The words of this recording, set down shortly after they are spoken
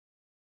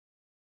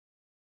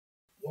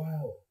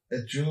while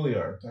at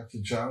Juilliard, Dr.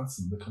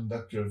 Johnson, the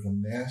conductor of the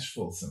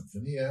Nashville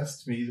Symphony,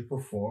 asked me to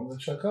perform the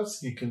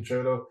Tchaikovsky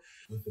Concerto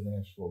with the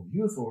Nashville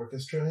Youth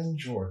Orchestra in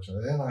Georgia,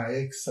 and I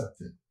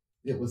accepted.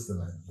 It was the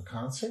night of the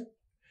concert,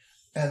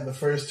 and the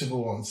first to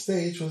go on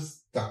stage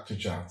was Dr.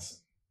 Johnson.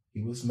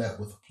 He was met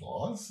with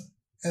applause,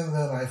 and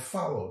then I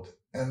followed,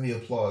 and the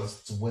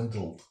applause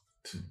dwindled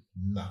to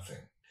nothing.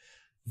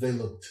 They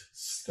looked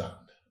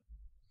stunned.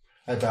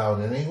 I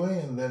bowed anyway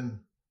and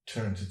then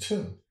turned to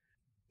tune.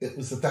 It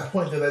was at that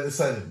point that I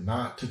decided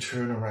not to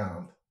turn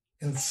around.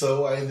 And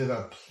so I ended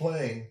up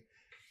playing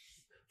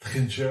the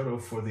concerto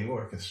for the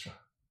orchestra.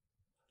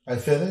 I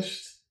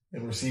finished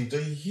and received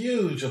a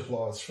huge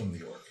applause from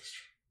the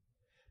orchestra,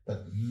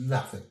 but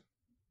nothing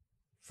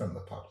from the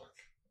public.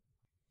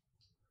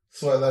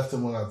 So I left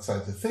and went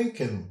outside to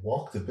think and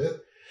walked a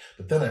bit,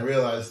 but then I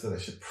realized that I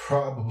should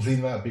probably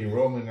not be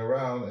roaming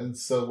around, and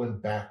so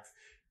went back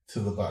to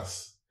the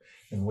bus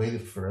and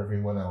waited for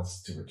everyone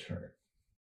else to return.